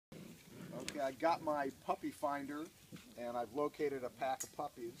Okay, I got my puppy finder, and I've located a pack of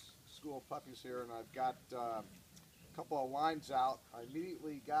puppies, school of puppies here, and I've got a couple of lines out. I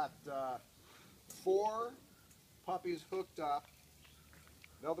immediately got 4 puppies hooked up,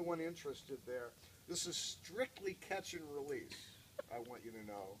 another one interested there. This is strictly catch and release, I want you to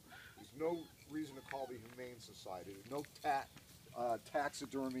know. There's no reason to call the Humane Society. There's no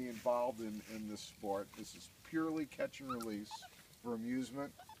taxidermy involved in this sport. This is purely catch and release for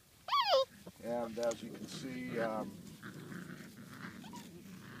amusement. And as you can see,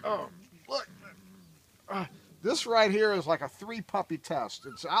 oh, look, this right here is like a 3-puppy test.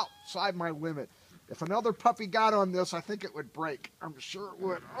 It's outside my limit. If another puppy got on this, I think it would break. I'm sure it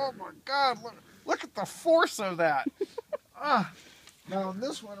would. Oh my God, look at the force of that. Now on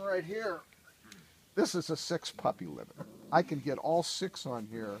this one right here, this is a 6-puppy limit. I can get all 6 on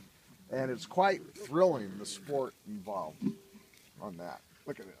here, and it's quite thrilling, the sport involved on that.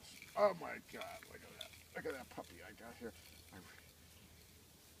 Look at this. Oh my God, look at that. Look at that puppy I got here.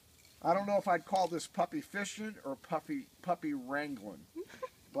 I don't know if I'd call this puppy fishing or puppy wrangling,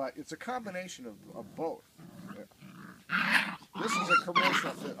 but it's a combination of both. This is a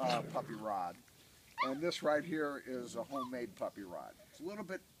commercial puppy rod, and this right here is a homemade puppy rod. It's a little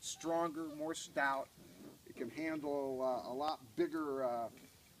bit stronger, more stout. It can handle a lot bigger,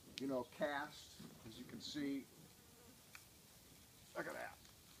 casts, as you can see. Look at that.